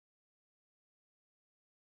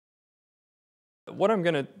What I'm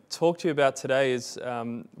going to talk to you about today is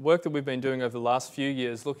work that we've been doing over the last few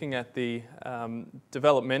years looking at the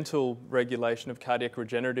developmental regulation of cardiac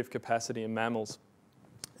regenerative capacity in mammals.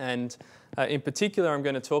 And in particular, I'm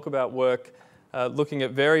going to talk about work looking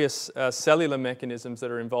at various cellular mechanisms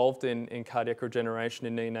that are involved in cardiac regeneration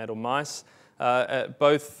in neonatal mice,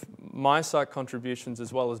 both myocyte contributions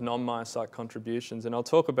as well as non-myocyte contributions. And I'll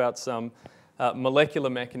talk about some molecular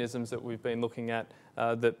mechanisms that we've been looking at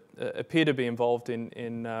that appear to be involved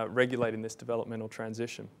in regulating this developmental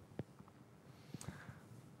transition.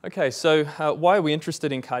 Okay, so why are we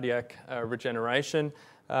interested in cardiac regeneration?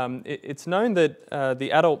 It's known that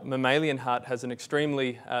the adult mammalian heart has an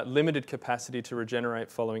extremely limited capacity to regenerate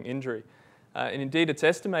following injury. And indeed, it's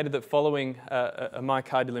estimated that following a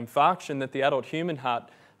myocardial infarction, that the adult human heart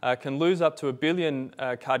can lose up to 1 billion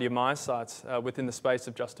cardiomyocytes within the space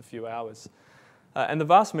of just a few hours. And the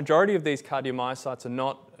vast majority of these cardiomyocytes are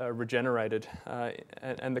not regenerated.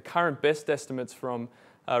 And the current best estimates from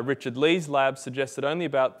Richard Lee's lab suggest that only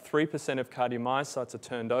about 3% of cardiomyocytes are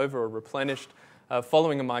turned over or replenished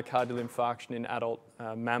following a myocardial infarction in adult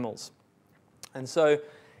mammals. And so,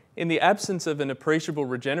 in the absence of an appreciable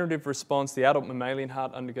regenerative response, the adult mammalian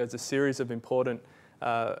heart undergoes a series of important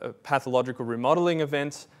pathological remodeling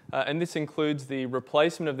events, and this includes the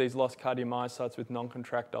replacement of these lost cardiomyocytes with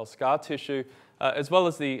non-contractile scar tissue, as well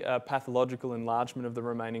as the pathological enlargement of the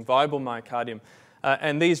remaining viable myocardium.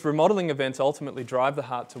 And these remodeling events ultimately drive the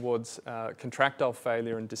heart towards contractile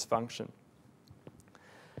failure and dysfunction.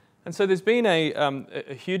 And so there's been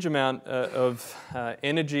a huge amount of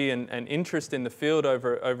energy and interest in the field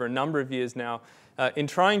over a number of years now in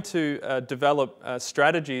trying to develop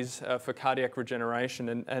strategies for cardiac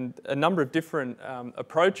regeneration. And a number of different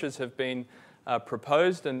approaches have been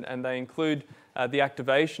proposed, and they include the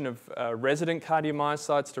activation of resident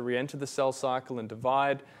cardiomyocytes to re-enter the cell cycle and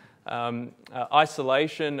divide,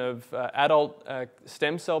 isolation of adult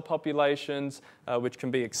stem cell populations, which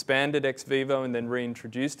can be expanded ex vivo and then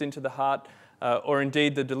reintroduced into the heart, or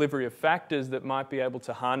indeed the delivery of factors that might be able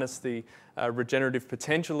to harness the regenerative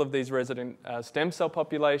potential of these resident stem cell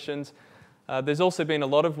populations. There's also been a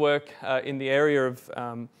lot of work in the area of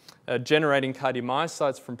generating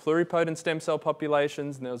cardiomyocytes from pluripotent stem cell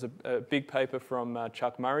populations, and there was a big paper from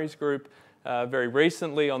Chuck Murray's group very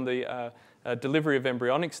recently on the delivery of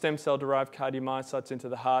embryonic stem cell-derived cardiomyocytes into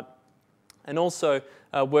the heart, and also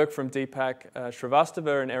work from Deepak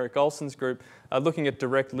Shrivastava and Eric Olson's group looking at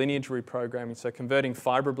direct lineage reprogramming, so converting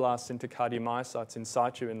fibroblasts into cardiomyocytes in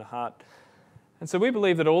situ in the heart. And so we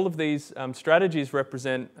believe that all of these strategies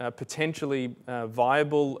represent potentially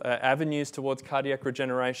viable avenues towards cardiac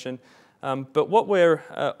regeneration, but what we're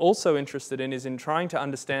also interested in is in trying to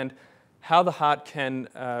understand how the heart can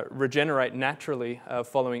regenerate naturally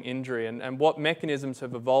following injury, and what mechanisms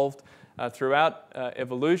have evolved throughout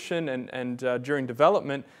evolution and during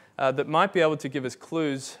development that might be able to give us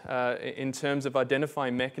clues in terms of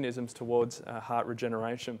identifying mechanisms towards heart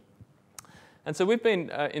regeneration. And so we've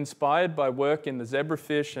been inspired by work in the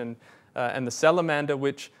zebrafish and the salamander,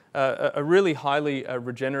 which are really highly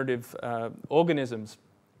regenerative organisms.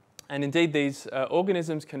 And indeed, these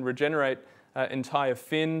organisms can regenerate entire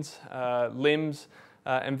fins, limbs,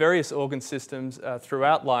 and various organ systems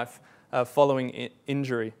throughout life following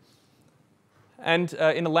injury. And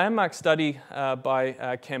in a landmark study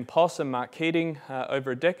by Ken Poss and Mark Keating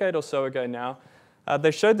over a decade or so ago now,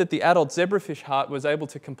 they showed that the adult zebrafish heart was able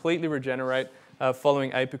to completely regenerate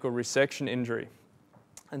following apical resection injury.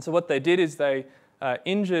 And so what they did is they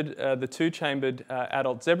injured the two-chambered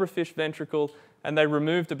adult zebrafish ventricle, and they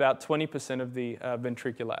removed about 20% of the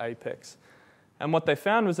ventricular apex. And what they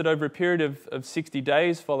found was that over a period of 60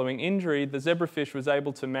 days following injury, the zebrafish was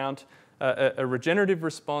able to mount a regenerative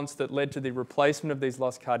response that led to the replacement of these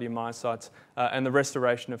lost cardiomyocytes and the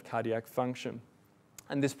restoration of cardiac function.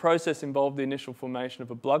 And this process involved the initial formation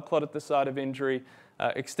of a blood clot at the site of injury,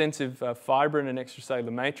 extensive fibrin and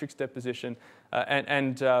extracellular matrix deposition,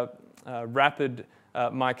 and rapid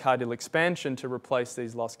myocardial expansion to replace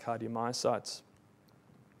these lost cardiomyocytes.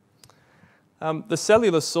 The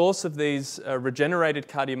cellular source of these regenerated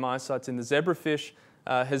cardiomyocytes in the zebrafish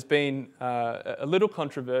has been a little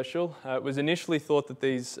controversial. It was initially thought that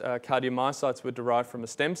these cardiomyocytes were derived from a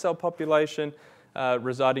stem cell population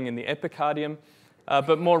residing in the epicardium,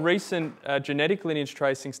 but more recent genetic lineage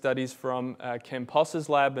tracing studies from Ken Poss's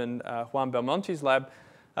lab and Juan Belmonte's lab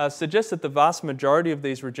suggest that the vast majority of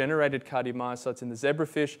these regenerated cardiomyocytes in the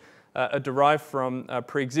zebrafish are derived from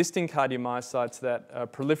pre-existing cardiomyocytes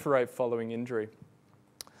that proliferate following injury.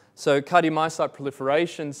 So cardiomyocyte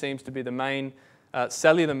proliferation seems to be the main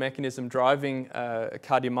cellular mechanism driving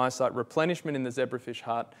cardiomyocyte replenishment in the zebrafish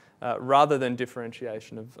heart rather than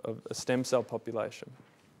differentiation of a stem cell population.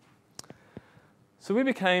 So we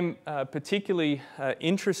became particularly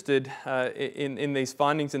interested in these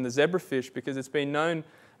findings in the zebrafish because it's been known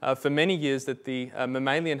for many years that the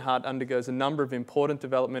mammalian heart undergoes a number of important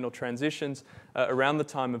developmental transitions around the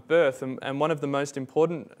time of birth. And one of the most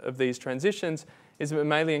important of these transitions is that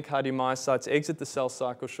mammalian cardiomyocytes exit the cell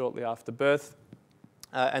cycle shortly after birth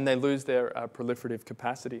and they lose their proliferative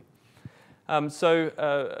capacity.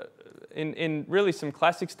 In really some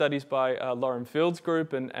classic studies by Lauren Field's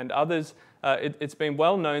group and others, it's been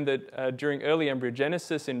well known that during early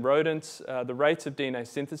embryogenesis in rodents, the rates of DNA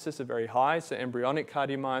synthesis are very high. So embryonic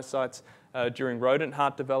cardiomyocytes during rodent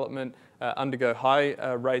heart development undergo high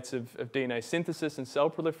rates of DNA synthesis and cell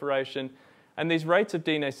proliferation. And these rates of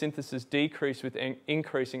DNA synthesis decrease with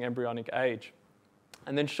increasing embryonic age.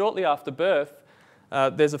 And then shortly after birth,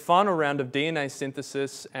 there's a final round of DNA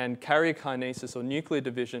synthesis and karyokinesis or nuclear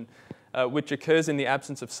division, which occurs in the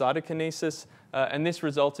absence of cytokinesis, and this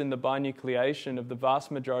results in the binucleation of the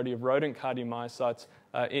vast majority of rodent cardiomyocytes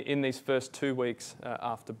in these first 2 weeks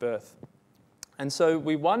after birth. And so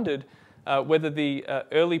we wondered whether the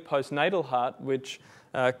early postnatal heart, which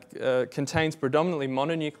contains predominantly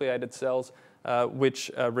mononucleated cells which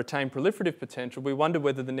retain proliferative potential, we wondered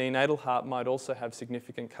whether the neonatal heart might also have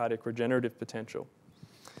significant cardiac regenerative potential.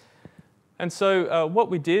 And so what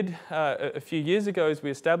we did a few years ago is we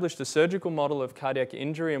established a surgical model of cardiac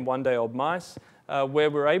injury in one-day-old mice where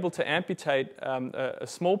we're able to amputate a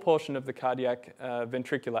small portion of the cardiac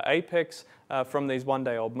ventricular apex from these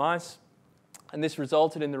one-day-old mice. And this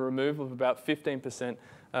resulted in the removal of about 15%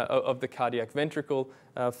 of the cardiac ventricle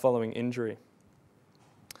following injury.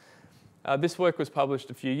 This work was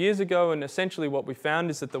published a few years ago, and essentially what we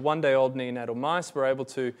found is that the one-day-old neonatal mice were able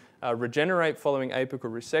to regenerate following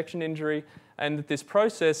apical resection injury, and that this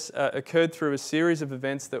process occurred through a series of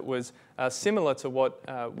events that was similar to what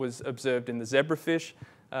was observed in the zebrafish.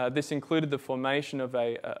 This included the formation of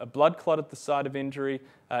a blood clot at the site of injury,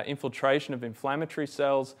 infiltration of inflammatory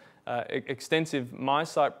cells, extensive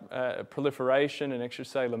myocyte proliferation and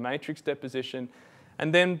extracellular matrix deposition.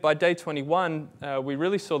 And then by day 21, we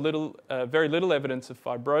really saw very little evidence of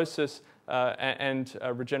fibrosis and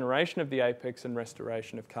regeneration of the apex and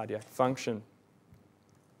restoration of cardiac function.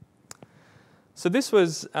 So this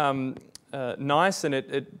was nice, and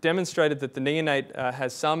it demonstrated that the neonate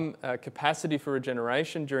has some capacity for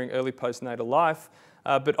regeneration during early postnatal life.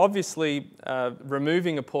 But obviously,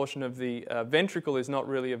 removing a portion of the ventricle is not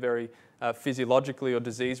really a very physiologically or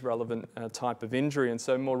disease-relevant type of injury. And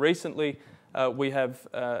so more recently, we have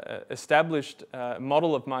established a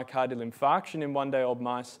model of myocardial infarction in one-day-old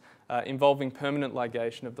mice involving permanent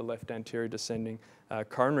ligation of the left anterior descending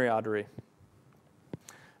coronary artery.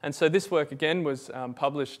 And so this work, again, was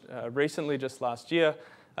published recently, just last year.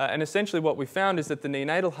 And essentially what we found is that the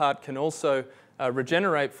neonatal heart can also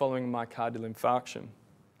regenerate following myocardial infarction.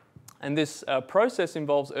 And this process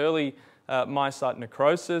involves early myocyte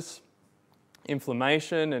necrosis,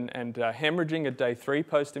 inflammation, and hemorrhaging at day 3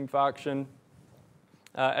 post-infarction.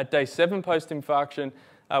 At day 7 post-infarction,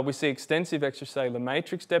 we see extensive extracellular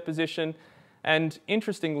matrix deposition, and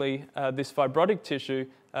interestingly, this fibrotic tissue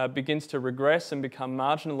begins to regress and become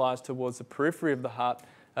marginalized towards the periphery of the heart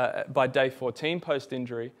by day 14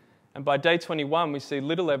 post-injury. And by day 21, we see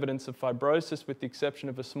little evidence of fibrosis with the exception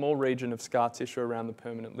of a small region of scar tissue around the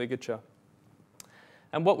permanent ligature.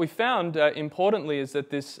 And what we found, importantly, is that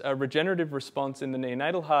this regenerative response in the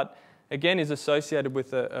neonatal heart again is associated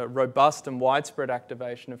with a robust and widespread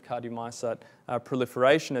activation of cardiomyocyte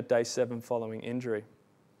proliferation at day 7 following injury.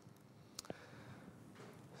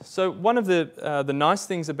 So one of the nice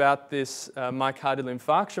things about this myocardial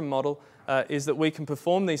infarction model is that we can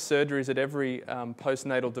perform these surgeries at every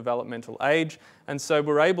postnatal developmental age, and so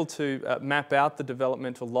we're able to map out the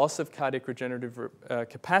developmental loss of cardiac regenerative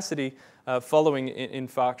capacity following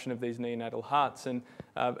infarction of these neonatal hearts. And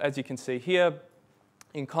as you can see here,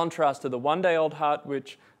 in contrast to the one-day-old heart,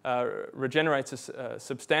 which regenerates a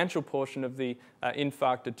substantial portion of the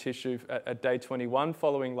infarcted tissue at day 21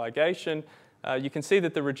 following ligation, you can see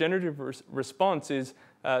that the regenerative response is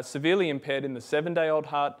severely impaired in the 7-day-old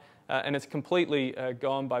heart, and it's completely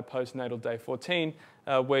gone by postnatal day 14,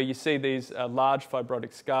 where you see these large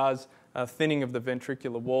fibrotic scars, thinning of the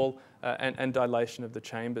ventricular wall, and dilation of the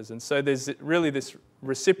chambers. And so there's really this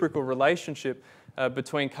reciprocal relationship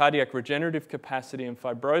between cardiac regenerative capacity and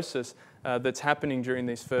fibrosis that's happening during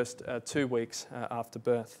these first 2 weeks after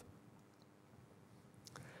birth.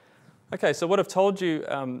 Okay, so what I've told you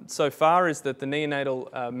so far is that the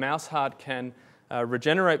neonatal mouse heart can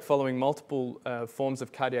regenerate following multiple forms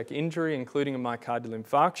of cardiac injury, including a myocardial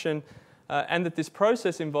infarction, and that this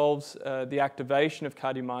process involves the activation of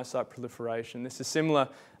cardiomyocyte proliferation. This is similar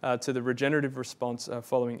to the regenerative response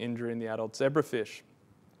following injury in the adult zebrafish.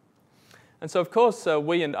 And so, of course,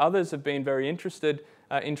 we and others have been very interested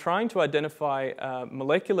in trying to identify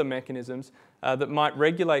molecular mechanisms that might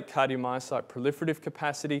regulate cardiomyocyte proliferative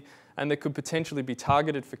capacity and that could potentially be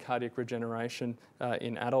targeted for cardiac regeneration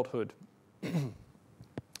in adulthood.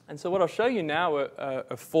 And so what I'll show you now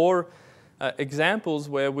are 4 examples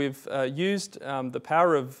where we've used the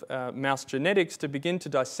power of mouse genetics to begin to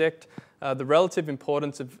dissect the relative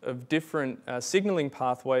importance of different signaling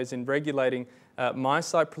pathways in regulating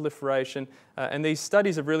myocyte proliferation, and these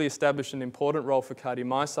studies have really established an important role for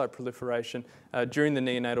cardiomyocyte proliferation during the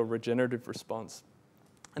neonatal regenerative response.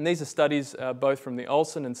 And these are studies both from the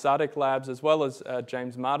Olsen and Sadek labs, as well as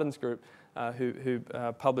James Martin's group, who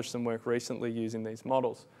published some work recently using these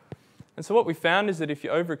models. And so what we found is that if you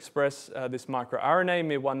overexpress this microRNA,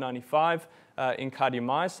 miR-195, in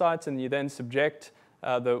cardiomyocytes, and you then subject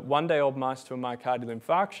the 1-day-old mice to a myocardial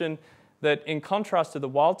infarction, that in contrast to the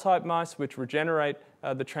wild-type mice, which regenerate,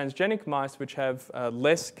 the transgenic mice, which have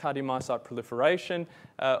less cardiomyocyte proliferation,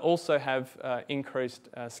 also have increased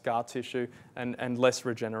scar tissue and less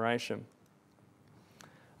regeneration.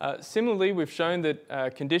 Similarly, we've shown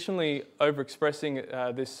that conditionally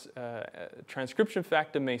overexpressing this transcription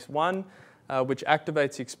factor, MEIS1, which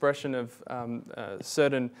activates the expression of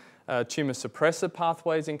certain tumor suppressor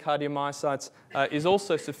pathways in cardiomyocytes, is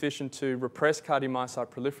also sufficient to repress cardiomyocyte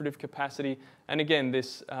proliferative capacity. And again,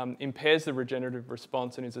 this impairs the regenerative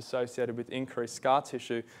response and is associated with increased scar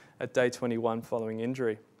tissue at day 21 following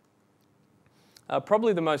injury.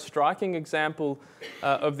 Probably the most striking example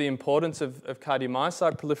of the importance of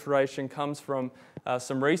cardiomyocyte proliferation comes from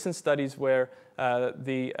some recent studies where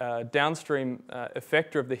the downstream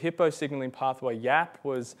effector of the hippo signaling pathway, YAP,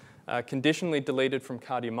 was conditionally deleted from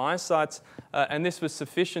cardiomyocytes, and this was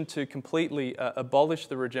sufficient to completely abolish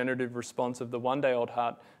the regenerative response of the 1-day-old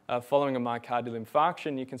heart following a myocardial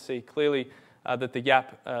infarction. You can see clearly that the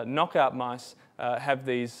YAP knockout mice have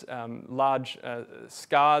these large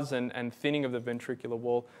scars and thinning of the ventricular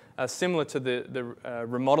wall, similar to the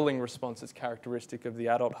remodeling response that's characteristic of the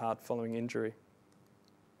adult heart following injury.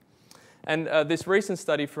 And this recent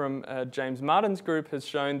study from James Martin's group has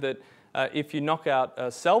shown that if you knock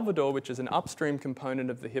out Salvador, which is an upstream component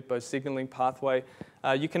of the hippo signaling pathway,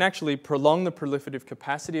 you can actually prolong the proliferative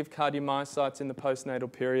capacity of cardiomyocytes in the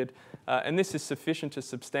postnatal period, and this is sufficient to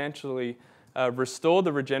substantially restore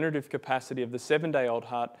the regenerative capacity of the 7-day-old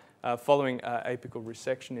heart following apical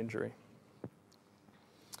resection injury.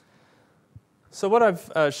 So what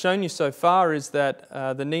I've shown you so far is that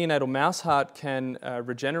the neonatal mouse heart can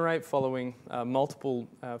regenerate following multiple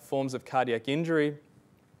forms of cardiac injury,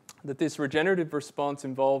 that this regenerative response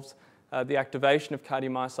involves the activation of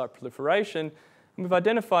cardiomyocyte proliferation. And we've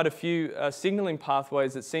identified a few signaling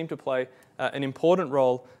pathways that seem to play an important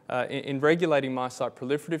role in regulating myocyte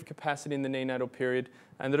proliferative capacity in the neonatal period,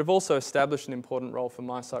 and that have also established an important role for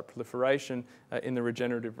myocyte proliferation in the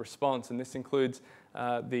regenerative response. And this includes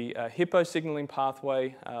the hippo signaling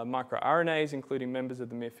pathway, microRNAs, including members of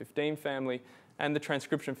the miR-15 family, and the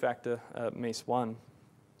transcription factor MEIS1.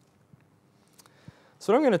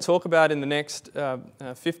 So what I'm going to talk about in the next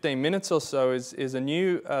 15 minutes or so is a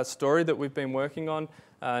new story that we've been working on,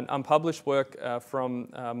 an unpublished work from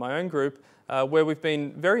my own group, where we've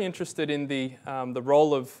been very interested in the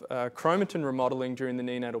role of chromatin remodeling during the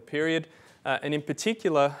neonatal period, and in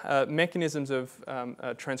particular mechanisms of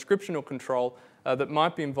transcriptional control that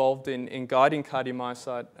might be involved in guiding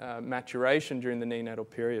cardiomyocyte maturation during the neonatal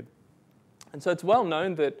period. And so it's well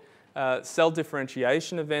known that cell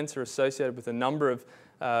differentiation events are associated with a number of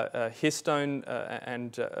histone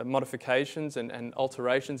and modifications and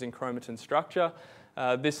alterations in chromatin structure.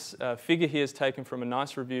 This figure here is taken from a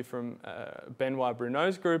nice review from Benoit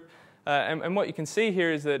Bruneau's group. And what you can see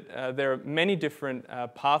here is that there are many different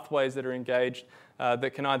pathways that are engaged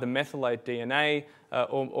that can either methylate DNA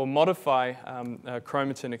or modify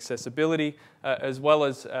chromatin accessibility, as well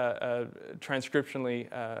as transcriptionally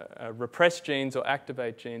repress genes or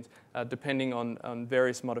activate genes, depending on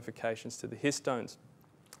various modifications to the histones.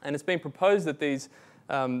 And it's been proposed that these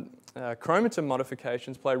chromatin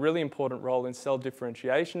modifications play a really important role in cell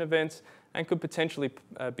differentiation events and could potentially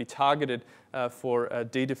be targeted for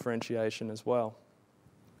dedifferentiation as well.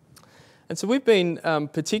 And so we've been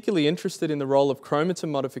particularly interested in the role of chromatin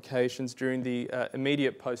modifications during the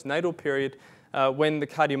immediate postnatal period when the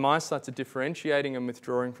cardiomyocytes are differentiating and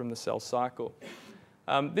withdrawing from the cell cycle.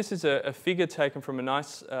 This is a figure taken from a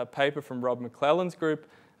nice paper from Rob McClellan's group,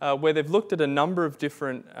 where they've looked at a number of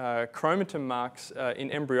different chromatin marks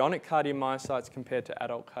in embryonic cardiomyocytes compared to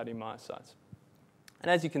adult cardiomyocytes. And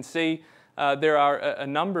as you can see, there are a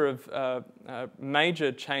number of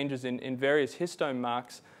major changes in various histone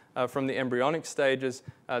marks from the embryonic stages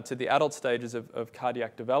to the adult stages of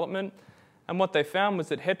cardiac development. And what they found was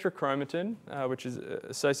that heterochromatin, which is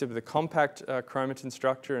associated with a compact chromatin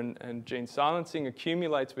structure and gene silencing,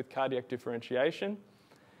 accumulates with cardiac differentiation.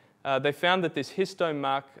 They found that this histone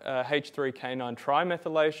mark, H3K9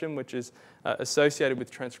 trimethylation, which is associated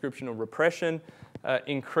with transcriptional repression,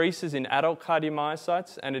 increases in adult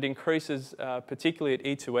cardiomyocytes, and it increases particularly at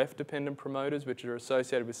E2F-dependent promoters, which are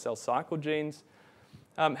associated with cell cycle genes.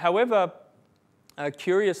 However,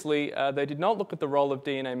 curiously, they did not look at the role of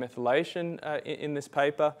DNA methylation in this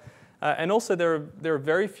paper. And also, there are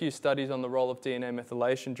very few studies on the role of DNA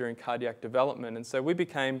methylation during cardiac development. And so we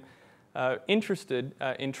became interested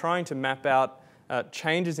in trying to map out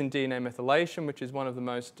changes in DNA methylation, which is one of the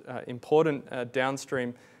most important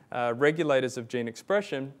downstream regulators of gene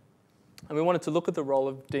expression. And we wanted to look at the role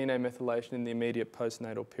of DNA methylation in the immediate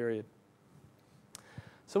postnatal period.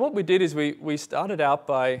 So what we did is we started out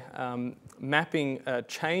by mapping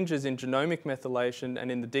changes in genomic methylation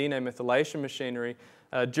and in the DNA methylation machinery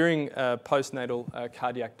during postnatal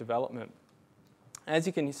cardiac development. As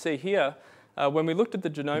you can see here, when we looked at the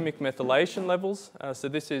genomic methylation levels, so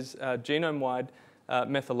this is genome-wide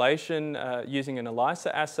methylation using an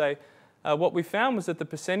ELISA assay, what we found was that the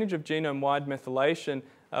percentage of genome-wide methylation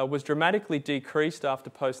was dramatically decreased after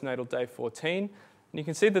postnatal day 14. And you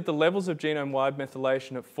can see that the levels of genome-wide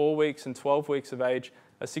methylation at 4 weeks and 12 weeks of age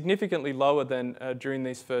are significantly lower than during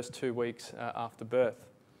these first 2 weeks after birth.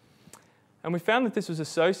 And we found that this was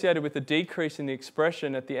associated with a decrease in the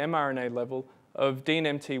expression at the mRNA level of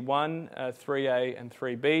DNMT1, 3A, and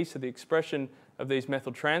 3B. So the expression of these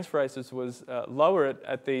methyltransferases was lower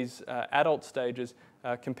at these adult stages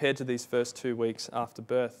compared to these first 2 weeks after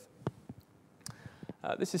birth.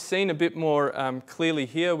 This is seen a bit more clearly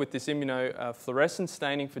here with this immunofluorescence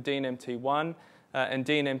staining for DNMT1 and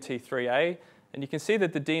DNMT3A. And you can see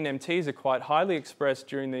that the DNMTs are quite highly expressed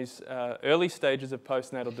during these early stages of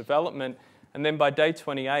postnatal development. And then by day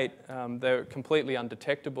 28, they're completely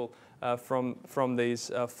undetectable from these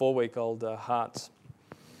 4-week-old hearts.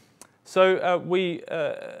 So we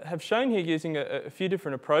have shown here using a few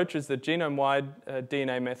different approaches that genome-wide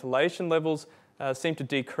DNA methylation levels seem to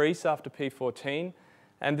decrease after P14,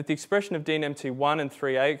 and that the expression of DNMT1 and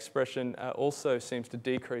 3A expression also seems to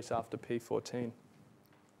decrease after P14.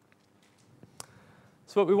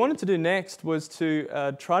 So what we wanted to do next was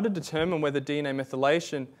to try to determine whether DNA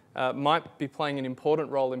methylation might be playing an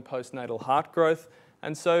important role in postnatal heart growth.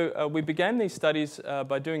 And so we began these studies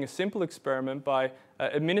by doing a simple experiment by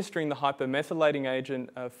administering the hypomethylating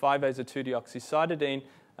agent 5-azo-2-deoxycytidine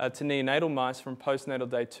to neonatal mice from postnatal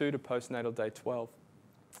day 2 to postnatal day 12.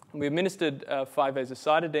 We administered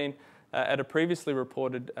 5-azocytidine at a previously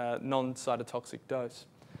reported non-cytotoxic dose.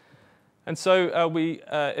 And so we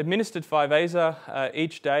administered 5-azo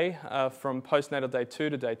each day from postnatal day 2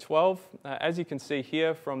 to day 12. As you can see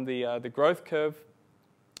here from the growth curve,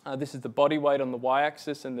 this is the body weight on the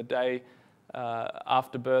y-axis and the day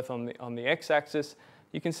after birth on the x-axis.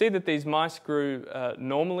 You can see that these mice grew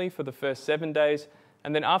normally for the first 7 days,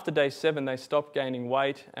 and then after day 7 they stopped gaining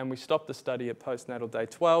weight, and we stopped the study at postnatal day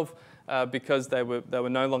 12 because they were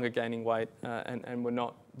no longer gaining weight and were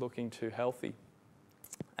not looking too healthy.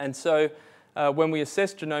 And so when we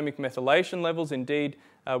assessed genomic methylation levels, indeed,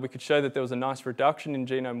 we could show that there was a nice reduction in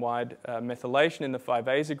genome-wide methylation in the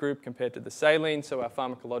 5-azo group compared to the saline. So our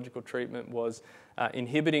pharmacological treatment was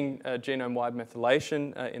inhibiting genome-wide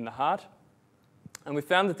methylation in the heart. And we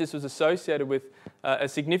found that this was associated with a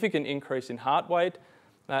significant increase in heart weight.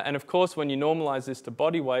 And of course, when you normalize this to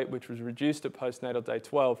body weight, which was reduced at postnatal day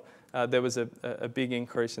 12, there was a big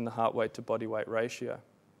increase in the heart weight to body weight ratio.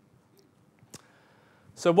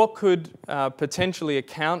 So what could potentially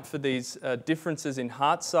account for these differences in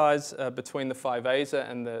heart size between the 5-azo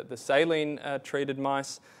and the saline-treated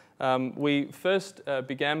mice? We first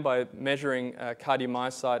began by measuring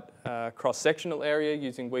cardiomyocyte cross-sectional area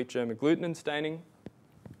using wheat germ agglutinin staining.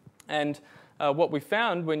 And what we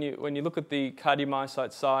found when you look at the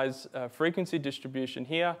cardiomyocyte size frequency distribution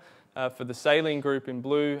here for the saline group in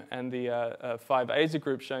blue and the 5-azo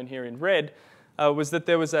group shown here in red, was that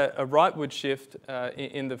there was a rightward shift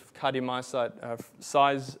in the cardiomyocyte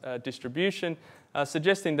size distribution,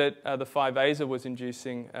 suggesting that the 5-azo was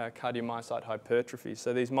inducing cardiomyocyte hypertrophy.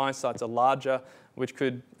 So these myocytes are larger, which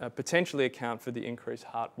could potentially account for the increased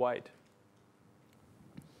heart weight.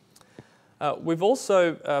 We've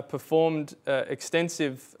also performed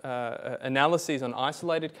extensive analyses on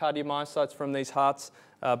isolated cardiomyocytes from these hearts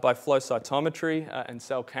by flow cytometry and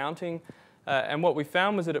cell counting. And what we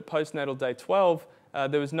found was that at postnatal day 12,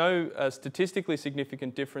 there was no statistically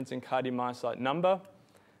significant difference in cardiomyocyte number.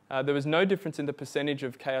 There was no difference in the percentage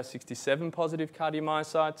of Ki67 positive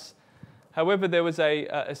cardiomyocytes. However, there was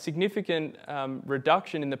a significant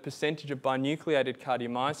reduction in the percentage of binucleated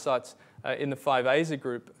cardiomyocytes in the 5-ASA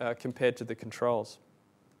group compared to the controls.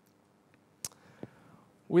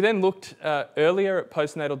 We then looked earlier at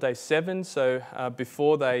postnatal day 7, so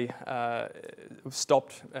before they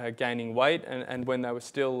stopped gaining weight and when they were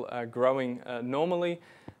still growing normally.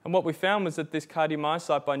 And what we found was that this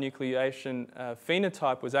cardiomyocyte binucleation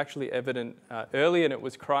phenotype was actually evident early, and it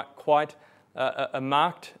was quite a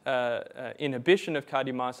marked inhibition of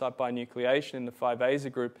cardiomyocyte binucleation in the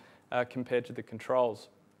 5-ASA group compared to the controls.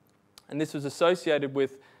 And this was associated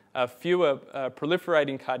with fewer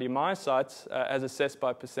proliferating cardiomyocytes as assessed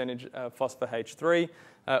by percentage phospho-H3,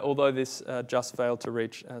 although this just failed to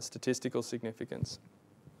reach statistical significance.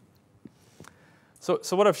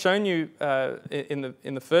 So what I've shown you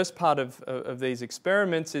in the first part of these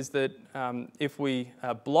experiments is that if we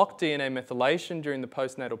block DNA methylation during the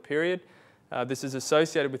postnatal period, this is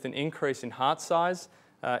associated with an increase in heart size,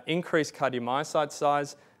 increased cardiomyocyte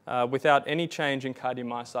size, without any change in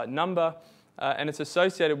cardiomyocyte number, and it's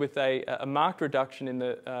associated with a marked reduction in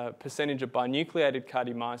the percentage of binucleated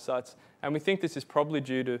cardiomyocytes, and we think this is probably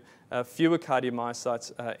due to fewer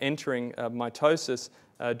cardiomyocytes entering mitosis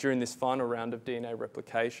during this final round of DNA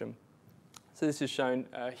replication. So this is shown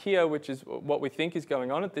here, which is what we think is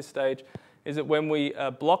going on at this stage, is that when we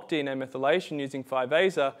block DNA methylation using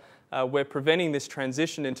 5-ASA, we're preventing this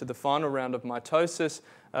transition into the final round of mitosis,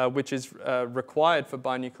 which is required for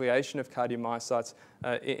binucleation of cardiomyocytes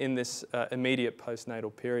in this immediate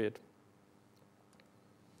postnatal period.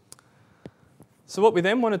 So what we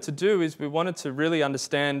then wanted to do is we wanted to really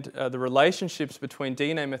understand the relationships between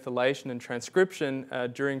DNA methylation and transcription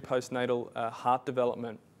during postnatal heart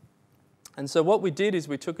development. And so what we did is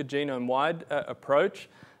we took a genome-wide approach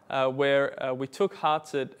where we took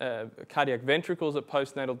hearts at cardiac ventricles at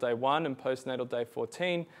postnatal day 1 and postnatal day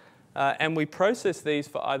 14, and we processed these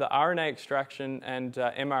for either RNA extraction and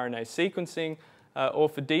mRNA sequencing, or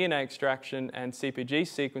for DNA extraction and CpG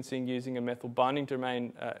sequencing using a methyl binding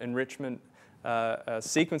domain enrichment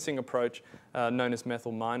sequencing approach known as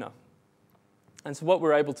methyl minor. And so what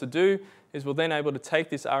we're able to do is we're then able to take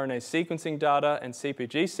this RNA sequencing data and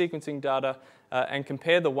CpG sequencing data and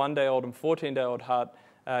compare the 1-day-old and 14-day-old heart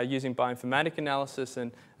using bioinformatic analysis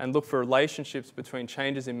and look for relationships between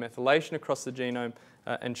changes in methylation across the genome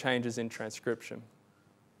and changes in transcription.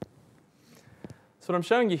 So what I'm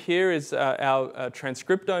showing you here is our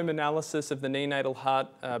transcriptome analysis of the neonatal heart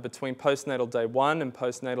between postnatal day 1 and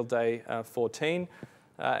postnatal day 14.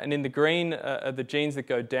 And in the green are the genes that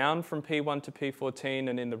go down from P1 to P14,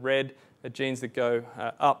 and in the red are genes that go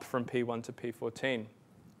up from P1 to P14.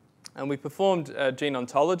 And we performed gene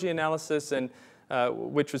ontology analysis, and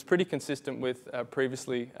which was pretty consistent with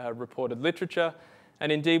previously reported literature.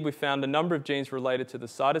 And indeed, we found a number of genes related to the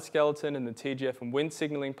cytoskeleton and the TGF and Wnt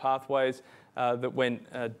signaling pathways that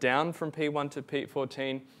went down from P1 to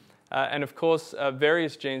P14. And of course,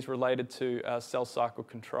 various genes related to cell cycle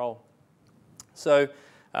control. So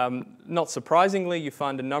not surprisingly, you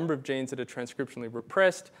find a number of genes that are transcriptionally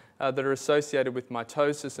repressed that are associated with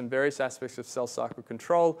mitosis and various aspects of cell cycle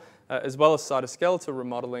control, as well as cytoskeletal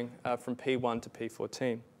remodeling from P1 to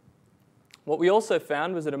P14. What we also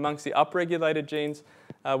found was that amongst the upregulated genes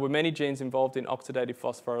were many genes involved in oxidative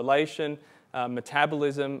phosphorylation,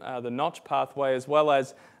 metabolism, the Notch pathway, as well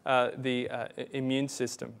as the immune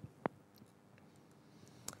system.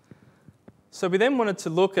 So we then wanted to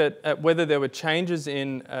look at whether there were changes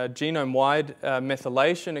in genome-wide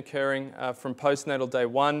methylation occurring from postnatal day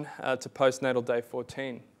 1 to postnatal day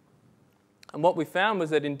 14. And what we found was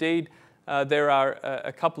that indeed there are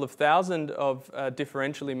a couple of thousand of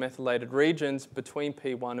differentially methylated regions between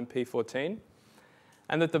P1 and P14,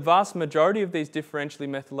 and that the vast majority of these differentially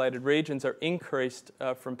methylated regions are increased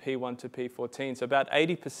from P1 to P14. So about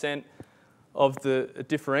 80% of the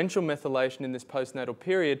differential methylation in this postnatal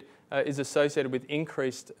period is associated with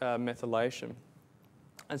increased methylation.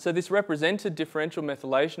 And so this represented differential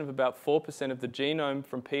methylation of about 4% of the genome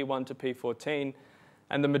from P1 to P14,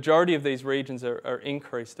 and the majority of these regions are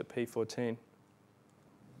increased at P14.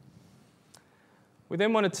 We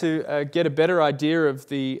then wanted to get a better idea of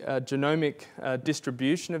the genomic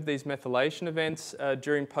distribution of these methylation events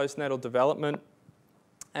during postnatal development.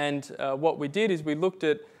 And what we did is we looked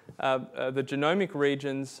at the genomic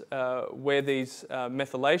regions where these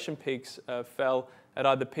methylation peaks fell at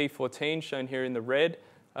either P14, shown here in the red,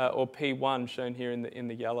 or P1, shown here in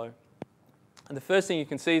the yellow. And the first thing you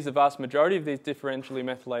can see is the vast majority of these differentially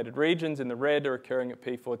methylated regions in the red are occurring at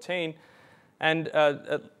P14. And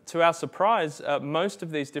to our surprise, most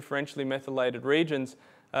of these differentially methylated regions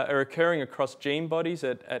are occurring across gene bodies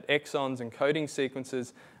at exons and coding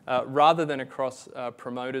sequences rather than across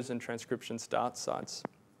promoters and transcription start sites.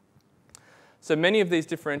 So many of these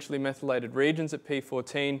differentially methylated regions at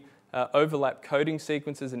P14 overlap coding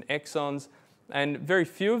sequences and exons, and very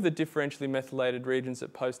few of the differentially methylated regions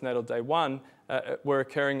at postnatal day 1 were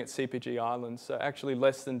occurring at CPG islands, so actually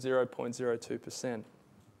less than 0.02%.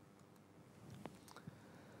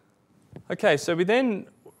 Okay, so we then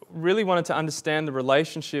really wanted to understand the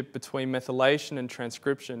relationship between methylation and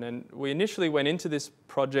transcription, and we initially went into this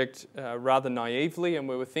project rather naively, and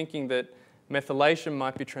we were thinking that methylation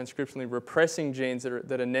might be transcriptionally repressing genes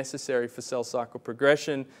that are necessary for cell cycle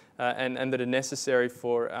progression and that are necessary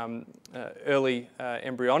for early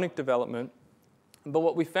embryonic development. But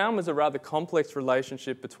what we found was a rather complex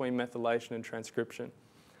relationship between methylation and transcription.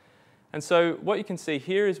 And so what you can see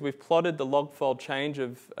here is we've plotted the log fold change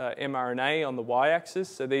of mRNA on the y-axis.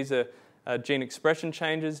 So these are gene expression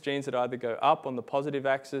changes, genes that either go up on the positive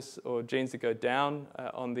axis or genes that go down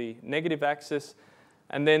on the negative axis.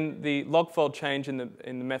 And then the log fold change in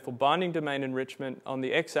the methyl binding domain enrichment on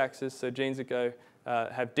the x-axis, so genes that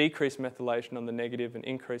have decreased methylation on the negative and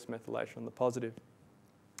increased methylation on the positive.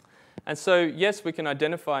 And so, yes, we can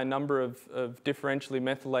identify a number of differentially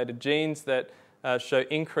methylated genes that show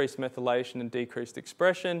increased methylation and decreased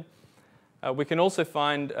expression. We can also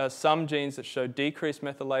find some genes that show decreased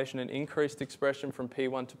methylation and increased expression from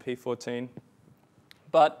P1 to P14.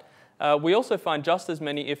 But we also find just as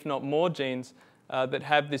many, if not more, genes that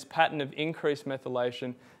have this pattern of increased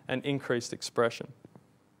methylation and increased expression.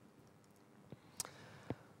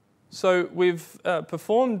 So we've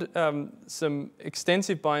performed some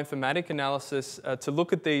extensive bioinformatic analysis to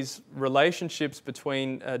look at these relationships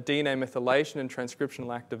between DNA methylation and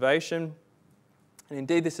transcriptional activation. And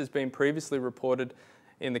indeed, this has been previously reported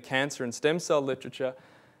in the cancer and stem cell literature.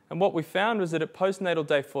 And what we found was that at postnatal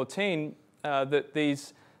day 14, that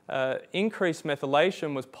these increased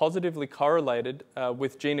methylation was positively correlated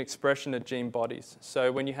with gene expression at gene bodies.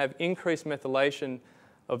 So when you have increased methylation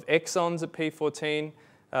of exons at P14,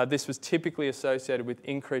 this was typically associated with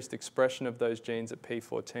increased expression of those genes at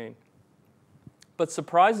P14. But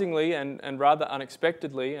surprisingly and rather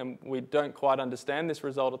unexpectedly, and we don't quite understand this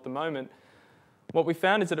result at the moment, what we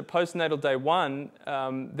found is that at postnatal day 1,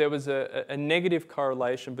 there was a negative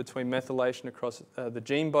correlation between methylation across the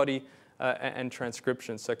gene body and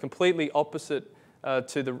transcription. So completely opposite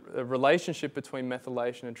to the relationship between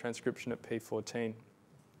methylation and transcription at P14.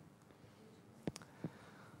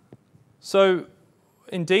 So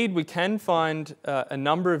indeed, we can find a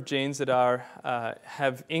number of genes that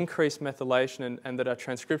have increased methylation and that are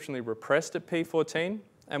transcriptionally repressed at P14.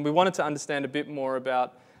 And we wanted to understand a bit more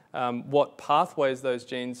about what pathways those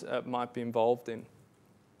genes might be involved in.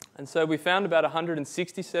 And so we found about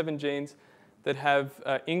 167 genes that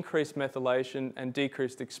have increased methylation and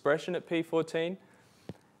decreased expression at P14.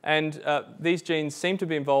 And these genes seem to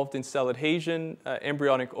be involved in cell adhesion,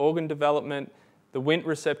 embryonic organ development, the Wnt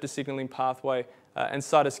receptor signaling pathway, and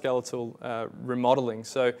cytoskeletal remodeling.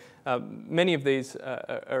 So many of these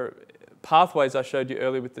pathways I showed you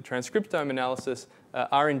earlier with the transcriptome analysis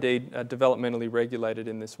are indeed developmentally regulated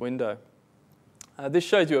in this window. This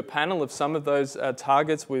shows you a panel of some of those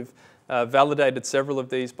targets. We've validated several of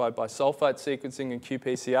these by sulfite sequencing and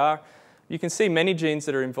qPCR. You can see many genes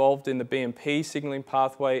that are involved in the BMP signaling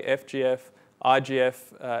pathway, FGF, IGF,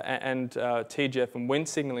 and TGF and Wnt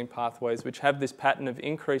signaling pathways, which have this pattern of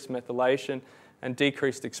increased methylation and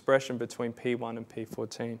decreased expression between P1 and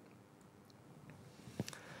P14.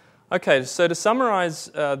 Okay, so to summarize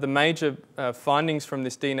the major findings from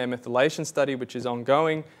this DNA methylation study, which is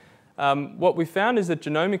ongoing, what we found is that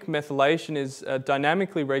genomic methylation is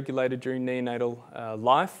dynamically regulated during neonatal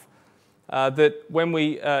life, that when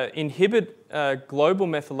we inhibit global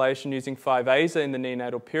methylation using 5-ASA in the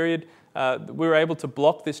neonatal period, we were able to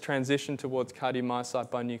block this transition towards cardiomyocyte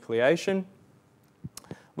binucleation.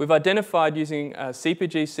 We've identified using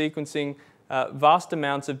CpG sequencing vast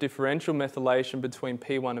amounts of differential methylation between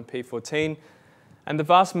P1 and P14, and the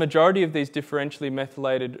vast majority of these differentially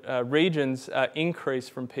methylated regions increase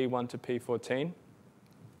from P1 to P14.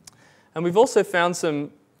 And we've also found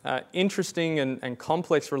some interesting and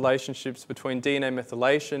complex relationships between DNA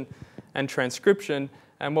methylation and transcription,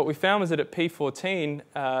 And what we found was that at P14,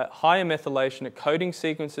 higher methylation at coding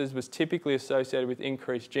sequences was typically associated with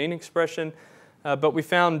increased gene expression, but we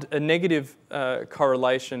found a negative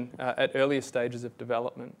correlation at earlier stages of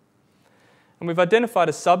development. And we've identified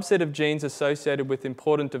a subset of genes associated with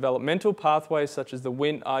important developmental pathways such as the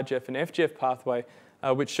Wnt, Icgeb, and FGF pathway,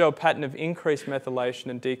 which show a pattern of increased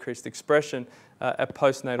methylation and decreased expression at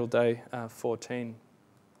postnatal day 14.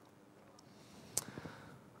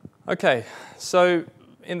 Okay, so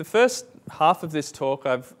in the first half of this talk,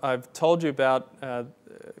 I've told you about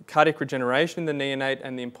cardiac regeneration in the neonate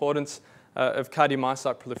and the importance of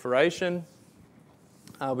cardiomyocyte proliferation.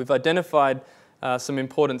 We've identified some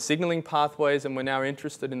important signaling pathways, and we're now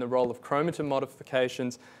interested in the role of chromatin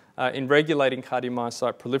modifications in regulating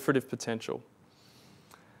cardiomyocyte proliferative potential.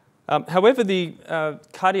 However, the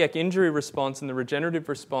cardiac injury response and the regenerative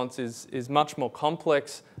response is much more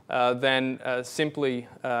complex than simply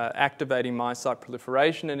activating myocyte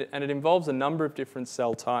proliferation, and it involves a number of different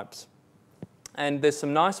cell types. And there's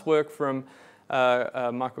some nice work from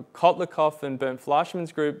Michael Kotlikoff and Bernd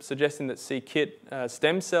Fleischmann's group suggesting that c-Kit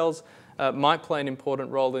stem cells might play an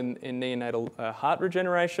important role in neonatal heart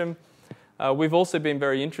regeneration. We've also been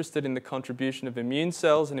very interested in the contribution of immune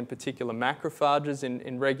cells, and in particular macrophages,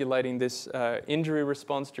 in regulating this injury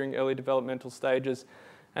response during early developmental stages.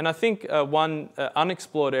 And I think one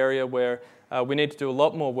unexplored area where we need to do a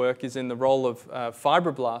lot more work is in the role of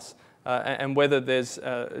fibroblasts and whether there's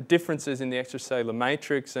differences in the extracellular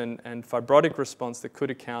matrix and fibrotic response that could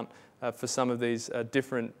account for some of these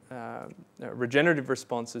different regenerative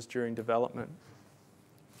responses during development.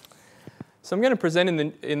 So I'm going to present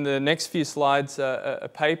in the next few slides a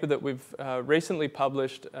paper that we've recently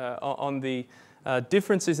published on the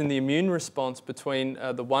differences in the immune response between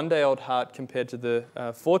the 1-day-old heart compared to the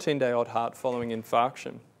 14-day-old heart following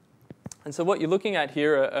infarction. And so what you're looking at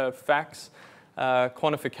here are FACS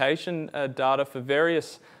quantification data for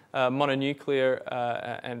various mononuclear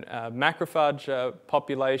and macrophage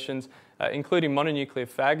populations, including mononuclear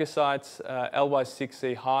phagocytes,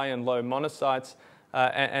 LY6E high and low monocytes,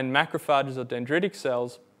 and macrophages or dendritic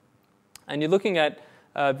cells. And you're looking at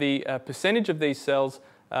the percentage of these cells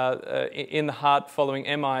in the heart following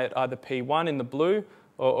MI at either P1 in the blue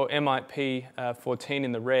or MI at P14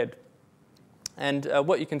 in the red. And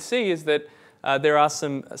what you can see is that there are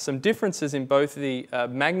some differences in both the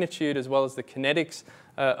magnitude as well as the kinetics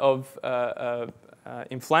of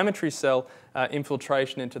inflammatory cell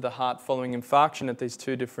infiltration into the heart following infarction at these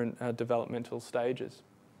two different developmental stages.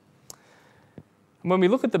 When we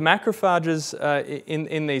look at the macrophages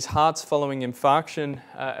in these hearts following infarction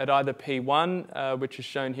at either P1, which is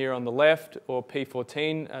shown here on the left, or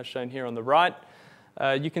P14, shown here on the right,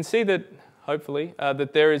 you can see that, hopefully,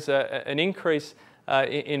 that there is an increase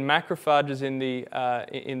in macrophages in the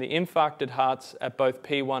infarcted hearts at both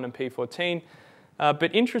P1 and P14.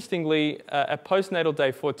 But interestingly, at postnatal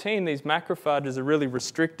day 14, these macrophages are really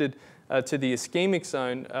restricted to the ischemic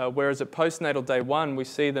zone, whereas at postnatal day 1, we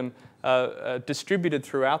see them distributed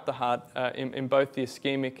throughout the heart in both the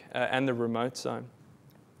ischemic and the remote zone.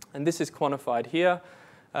 And this is quantified here.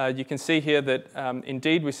 You can see here that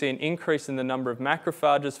indeed we see an increase in the number of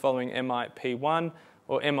macrophages following MI at P1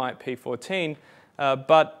 or MI at P14.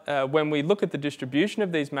 But when we look at the distribution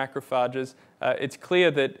of these macrophages, it's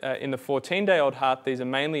clear that in the 14-day-old heart, these are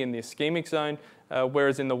mainly in the ischemic zone,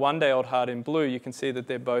 whereas in the 1-day-old heart in blue, you can see that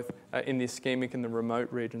they're both in the ischemic and the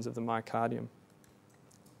remote regions of the myocardium.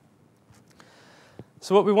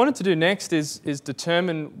 So what we wanted to do next is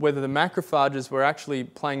determine whether the macrophages were actually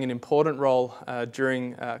playing an important role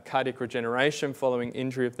during cardiac regeneration following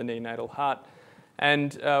injury of the neonatal heart.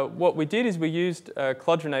 And what we did is we used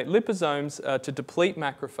clodronate liposomes to deplete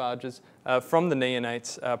macrophages from the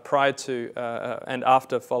neonates prior to and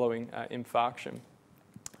after following infarction.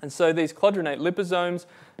 And so these clodronate liposomes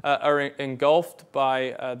are engulfed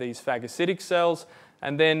by these phagocytic cells,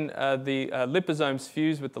 and then the liposomes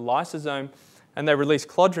fuse with the lysosome, and they release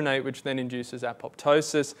clodronate, which then induces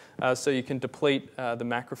apoptosis, so you can deplete the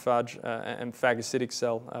macrophage and phagocytic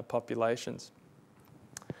cell populations.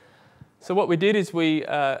 So what we did is we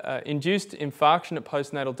induced infarction at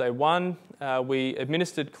postnatal day 1. We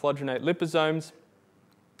administered clodronate liposomes,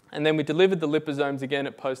 and then we delivered the liposomes again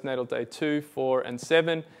at postnatal day 2, 4, and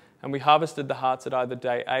 7, and we harvested the hearts at either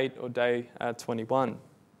day 8 or day 21.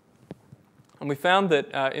 And we found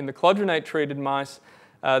that in the clodronate-treated mice,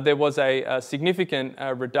 there was a significant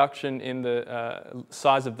reduction in the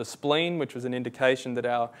size of the spleen, which was an indication that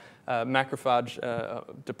our macrophage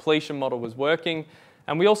depletion model was working.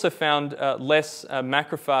 And we also found less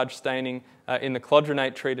macrophage staining in the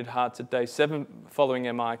clodronate-treated hearts at day 7 following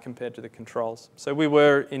MI compared to the controls. So we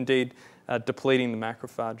were indeed depleting the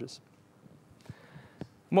macrophages.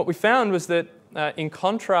 And what we found was that in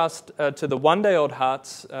contrast to the one-day-old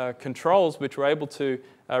hearts controls, which were able to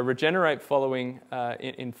regenerate following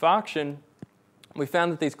infarction, we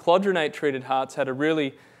found that these clodronate-treated hearts had a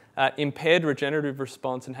really impaired regenerative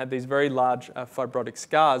response and had these very large fibrotic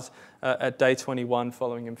scars at day 21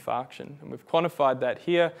 following infarction. And we've quantified that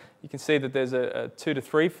here. You can see that there's a 2 to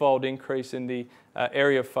 3-fold increase in the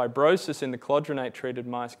area of fibrosis in the clodronate-treated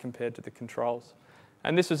mice compared to the controls.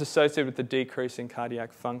 And this was associated with the decrease in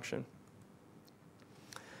cardiac function.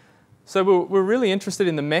 So we're really interested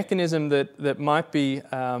in the mechanism that might be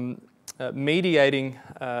mediating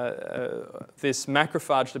this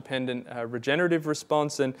macrophage-dependent regenerative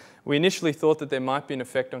response. And we initially thought that there might be an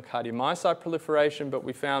effect on cardiomyocyte proliferation, but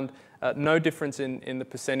we found no difference in the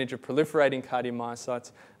percentage of proliferating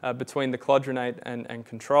cardiomyocytes between the clodronate and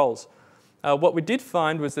controls. What we did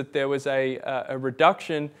find was that there was a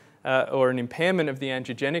reduction or an impairment of the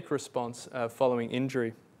angiogenic response following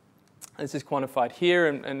injury. This is quantified here,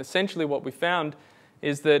 and essentially what we found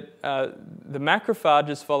is that the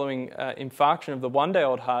macrophages following infarction of the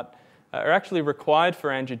one-day-old heart are actually required for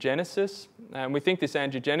angiogenesis. And we think this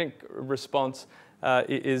angiogenic response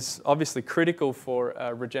is obviously critical for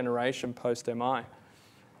regeneration post-MI.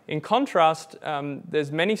 In contrast,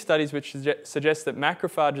 there's many studies which suggest that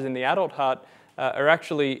macrophages in the adult heart are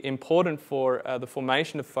actually important for the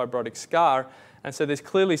formation of fibrotic scar. And so there's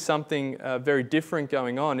clearly something very different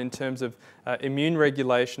going on in terms of immune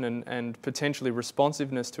regulation and potentially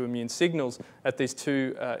responsiveness to immune signals at these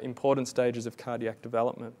two important stages of cardiac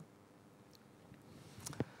development.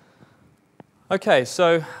 Okay,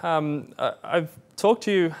 so I've talked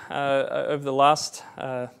to you over the last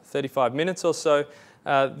 35 minutes or so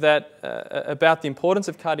about the importance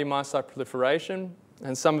of cardiomyocyte proliferation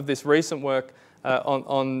and some of this recent work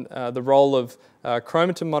on the role of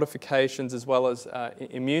chromatin modifications as well as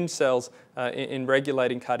immune cells in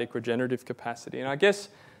regulating cardiac regenerative capacity. And I guess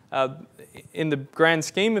in the grand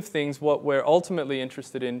scheme of things, what we're ultimately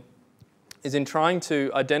interested in is in trying to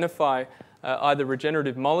identify either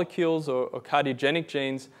regenerative molecules or cardiogenic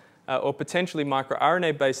genes or potentially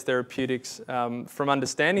microRNA-based therapeutics from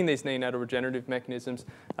understanding these neonatal regenerative mechanisms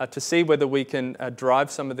to see whether we can drive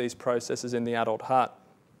some of these processes in the adult heart.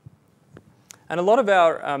 And a lot of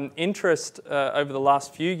our interest over the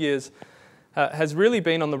last few years has really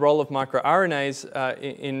been on the role of microRNAs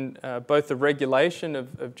in both the regulation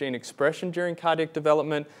of gene expression during cardiac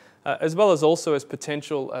development, as well as also as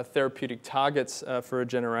potential therapeutic targets for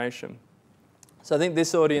regeneration. So I think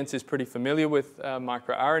this audience is pretty familiar with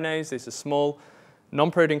microRNAs. These are small,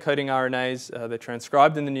 non-protein coding RNAs. They're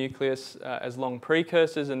transcribed in the nucleus as long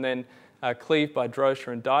precursors and then cleaved by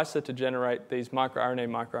Drosha and Dicer to generate these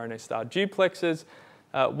microRNA star duplexes.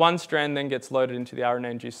 One strand then gets loaded into the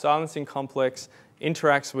RNA-induced silencing complex,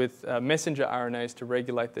 interacts with messenger RNAs to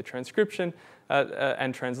regulate their transcription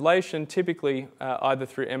and translation, typically either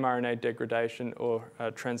through mRNA degradation or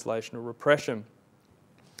translational repression.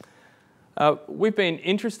 We've been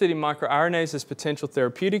interested in microRNAs as potential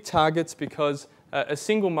therapeutic targets because a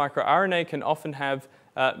single microRNA can often have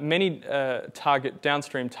many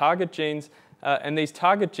downstream target genes, and these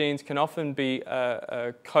target genes can often be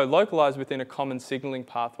co-localized within a common signaling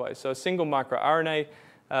pathway. So a single microRNA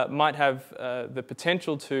might have the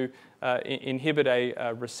potential to inhibit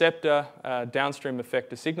a receptor, downstream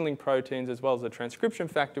effector signaling proteins, as well as a transcription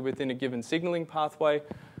factor within a given signaling pathway,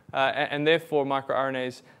 and therefore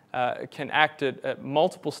microRNAs can act at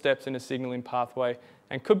multiple steps in a signaling pathway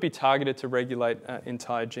and could be targeted to regulate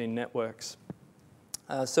entire gene networks.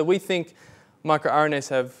 So we think microRNAs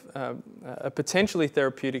have potentially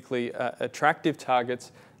therapeutically attractive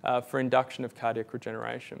targets for induction of cardiac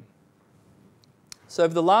regeneration. So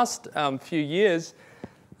over the last few years,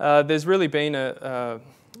 there's really been a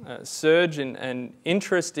surge and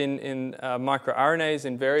interest in microRNAs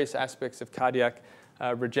in various aspects of cardiac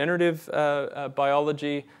regenerative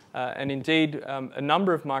biology, and indeed a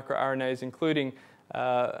number of microRNAs, including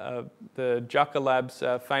the Jucker Lab's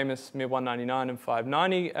famous MIR199 and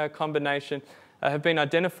 590 combination, have been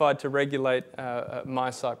identified to regulate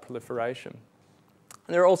myocyte proliferation.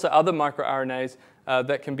 And there are also other microRNAs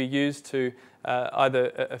that can be used to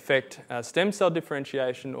either affect stem cell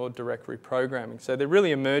differentiation or direct reprogramming. So they're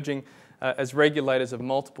really emerging as regulators of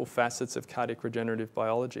multiple facets of cardiac regenerative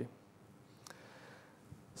biology.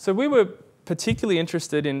 So we were particularly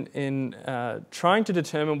interested in trying to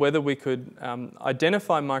determine whether we could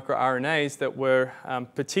identify microRNAs that were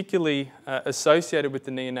particularly associated with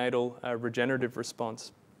the neonatal regenerative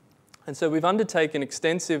response. And so we've undertaken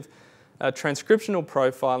extensive transcriptional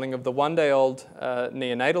profiling of the 1-day-old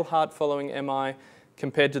neonatal heart following MI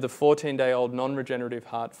compared to the 14-day-old non-regenerative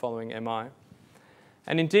heart following MI.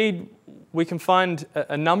 And indeed, we can find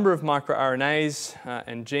a number of microRNAs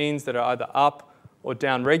and genes that are either up or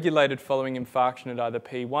down-regulated following infarction at either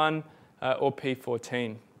P1 or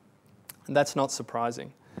P14. And that's not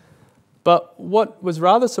surprising. But what was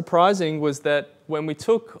rather surprising was that when we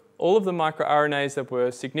took all of the microRNAs that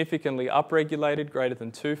were significantly upregulated, greater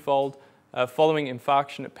than twofold, following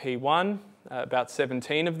infarction at P1, about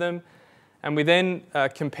 17 of them, and we then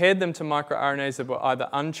compared them to microRNAs that were either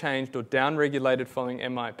unchanged or down-regulated following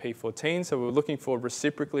MI at P14, so we were looking for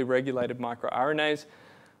reciprocally regulated microRNAs,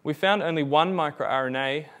 we found only one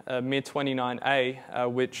microRNA,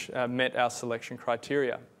 miR29A, which met our selection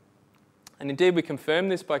criteria. And indeed, we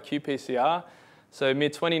confirmed this by qPCR. So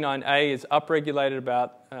miR29A is upregulated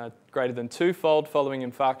about greater than twofold following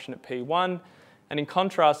infarction at P1. And in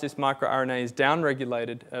contrast, this microRNA is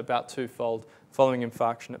downregulated about twofold following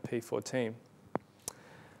infarction at P14.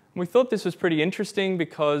 We thought this was pretty interesting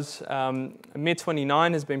because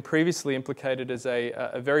miR29 has been previously implicated as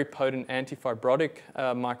a very potent antifibrotic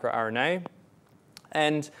microRNA.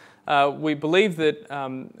 And we believe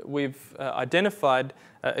that we've identified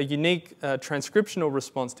a unique transcriptional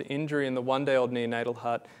response to injury in the 1-day-old neonatal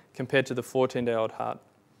heart compared to the 14-day-old heart.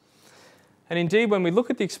 And indeed, when we look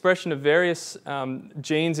at the expression of various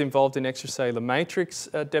genes involved in extracellular matrix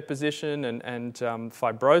deposition and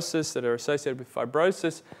fibrosis that are associated with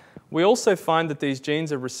fibrosis, we also find that these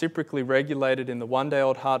genes are reciprocally regulated in the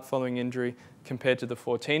 1-day-old heart following injury compared to the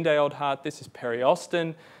 14-day-old heart. This is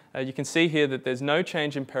periostin. You can see here that there's no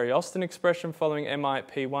change in periostin expression following MI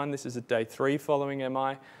at P1. This is at day 3 following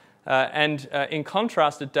MI. In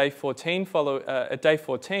contrast, at day 14,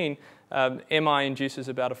 MI induces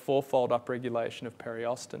about a 4-fold upregulation of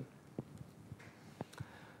periostin.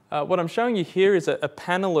 What I'm showing you here is a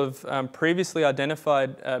panel of previously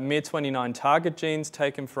identified miR29 target genes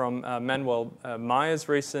taken from Manuel Meyer's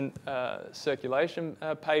recent circulation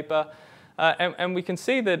paper. And we can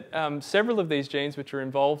see that several of these genes, which are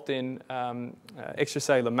involved in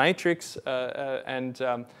extracellular matrix and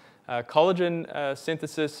collagen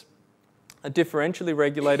synthesis, are differentially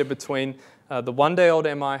regulated between the 1-day-old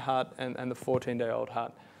MI heart and the 14-day-old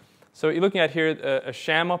heart. So what you're looking at here, a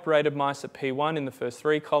sham-operated mice at P1 in the first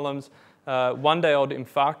 3 columns, 1-day-old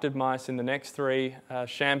infarcted mice in the next 3,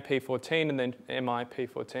 sham P14, and then MI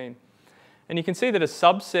P14. And you can see that a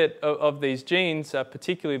subset of these genes,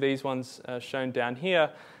 particularly these ones shown down here,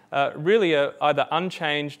 really are either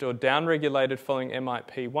unchanged or downregulated following MI at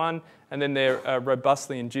P1, and then they're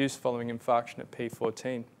robustly induced following infarction at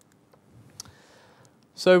P14.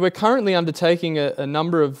 So we're currently undertaking a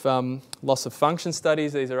number of loss of function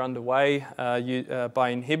studies. These are underway by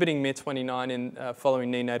inhibiting miR29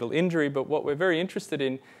 following neonatal injury. But what we're very interested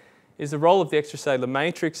in is the role of the extracellular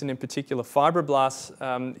matrix, and in particular fibroblasts,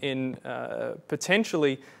 in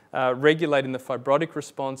potentially regulating the fibrotic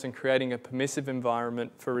response and creating a permissive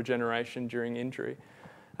environment for regeneration during injury.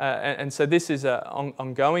 And so this is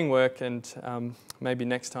ongoing work, and maybe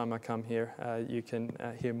next time I come here, you can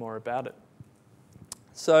hear more about it.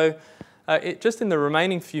 So just in the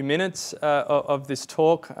remaining few minutes of this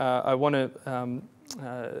talk, I want to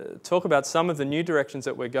talk about some of the new directions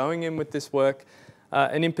that we're going in with this work,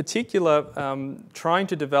 and in particular, trying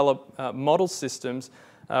to develop model systems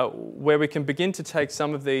where we can begin to take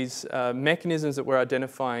some of these mechanisms that we're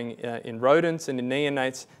identifying in rodents and in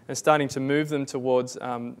neonates and starting to move them towards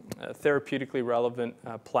therapeutically relevant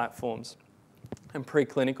platforms and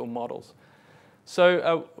preclinical models.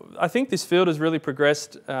 So I think this field has really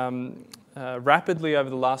progressed rapidly over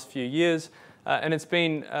the last few years, and it's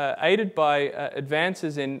been aided by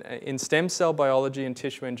advances in stem cell biology and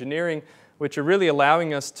tissue engineering, which are really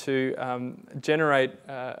allowing us to generate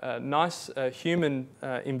nice human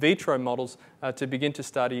in vitro models to begin to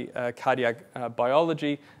study cardiac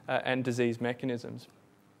biology and disease mechanisms.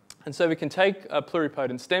 And so we can take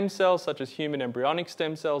pluripotent stem cells, such as human embryonic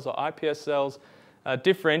stem cells or iPS cells,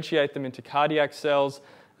 differentiate them into cardiac cells.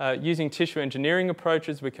 Using tissue engineering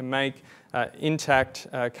approaches, we can make intact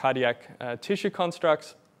cardiac tissue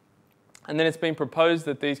constructs. And then it's been proposed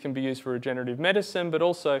that these can be used for regenerative medicine, but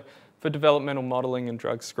also for developmental modeling and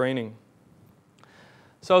drug screening.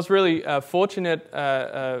 So I was really fortunate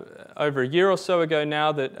over a year or so ago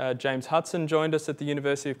now that James Hudson joined us at the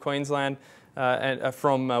University of Queensland and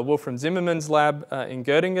from Wolfram Zimmermann's lab in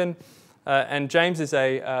Göttingen. And James is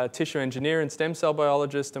a tissue engineer and stem cell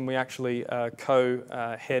biologist, and we actually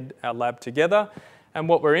co-head our lab together. And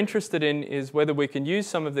what we're interested in is whether we can use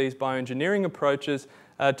some of these bioengineering approaches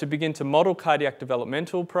to begin to model cardiac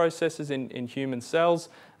developmental processes in human cells,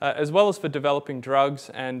 as well as for developing drugs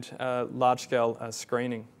and large-scale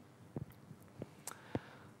screening.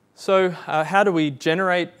 So how do we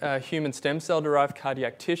generate human stem cell-derived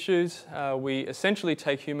cardiac tissues? We essentially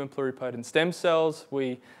take human pluripotent stem cells.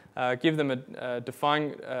 We give them a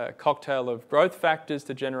defined cocktail of growth factors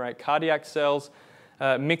to generate cardiac cells,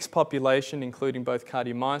 mixed population, including both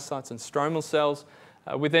cardiomyocytes and stromal cells.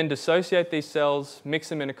 We then dissociate these cells, mix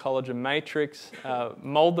them in a collagen matrix,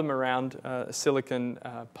 mold them around a silicon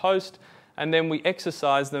post, and then we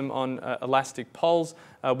exercise them on elastic poles,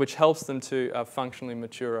 which helps them to functionally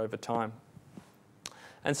mature over time.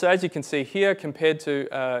 And so as you can see here, compared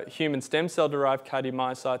to human stem cell-derived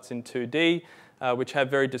cardiomyocytes in 2D, which have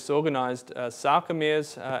very disorganized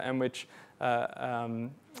sarcomeres and which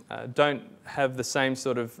don't have the same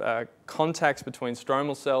sort of contacts between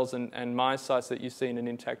stromal cells and myocytes that you see in an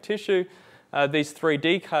intact tissue. These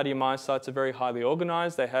 3D cardiomyocytes are very highly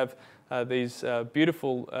organized. They have these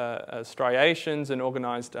beautiful striations and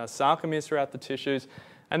organized sarcomeres throughout the tissues.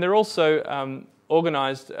 And they're also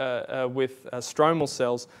organized with stromal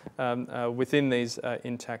cells within these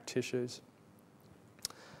intact tissues.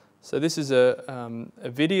 So this is a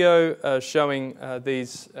video showing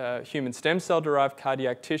these human stem cell-derived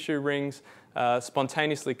cardiac tissue rings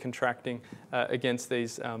spontaneously contracting against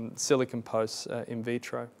these silicon posts in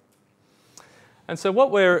vitro. And so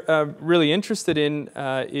what we're really interested in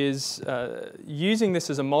is using this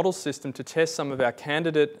as a model system to test some of our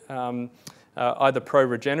candidate either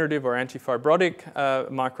pro-regenerative or anti-fibrotic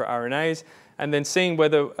microRNAs, and then seeing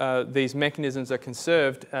whether these mechanisms are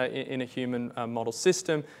conserved in a human model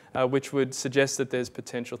system, which would suggest that there's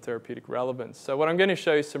potential therapeutic relevance. So what I'm going to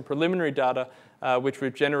show you some preliminary data which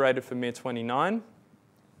we've generated for miR29.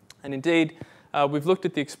 And indeed, we've looked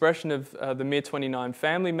at the expression of the miR29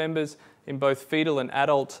 family members in both fetal and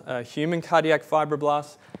adult human cardiac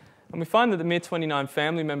fibroblasts. And we find that the miR29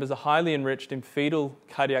 family members are highly enriched in fetal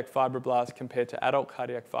cardiac fibroblasts compared to adult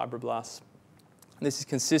cardiac fibroblasts. This is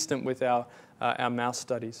consistent with our mouse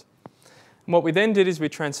studies. And what we then did is we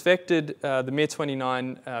transfected the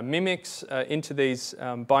miR29 mimics into these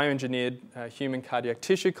bioengineered human cardiac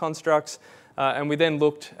tissue constructs, and we then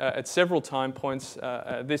looked at several time points.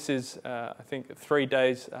 This is, I think, 3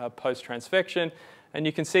 days post-transfection. And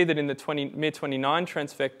you can see that in the miR29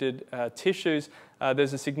 transfected tissues,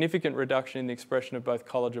 there's a significant reduction in the expression of both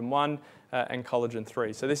collagen 1 and collagen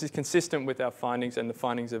 3. So this is consistent with our findings and the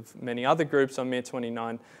findings of many other groups on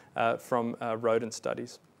miR29 from rodent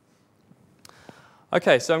studies.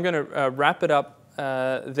 Okay, so I'm going to wrap it up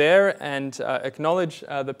there and acknowledge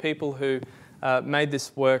the people who made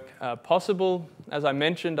this work possible. As I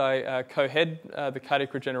mentioned, I co-head the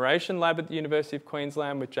Cardiac Regeneration Lab at the University of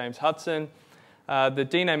Queensland with James Hudson. The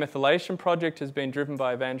DNA methylation project has been driven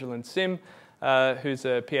by Evangeline Sim, who's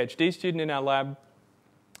a PhD student in our lab.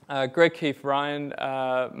 Greg, Keith, Ryan,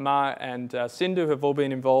 Ma, and Sindhu have all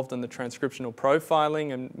been involved in the transcriptional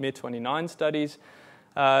profiling and miR29 studies.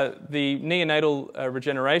 The neonatal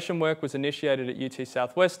regeneration work was initiated at UT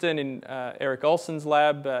Southwestern in Eric Olson's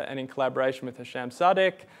lab and in collaboration with Hisham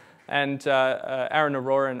Sadek. And Aaron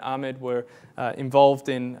Aurora and Ahmed were involved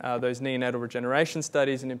in those neonatal regeneration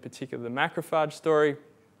studies, and in particular the macrophage story.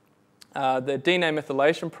 The DNA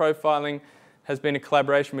methylation profiling has been a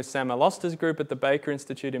collaboration with Sam Alosta's group at the Baker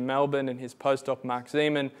Institute in Melbourne and his postdoc Mark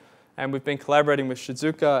Zeman. And we've been collaborating with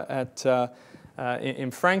Shizuka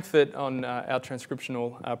in Frankfurt on our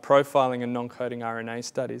transcriptional profiling and non-coding RNA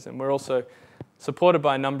studies. And we're also supported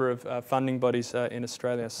by a number of funding bodies in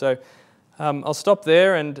Australia. So I'll stop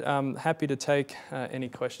there and I'm happy to take any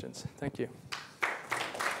questions. Thank you.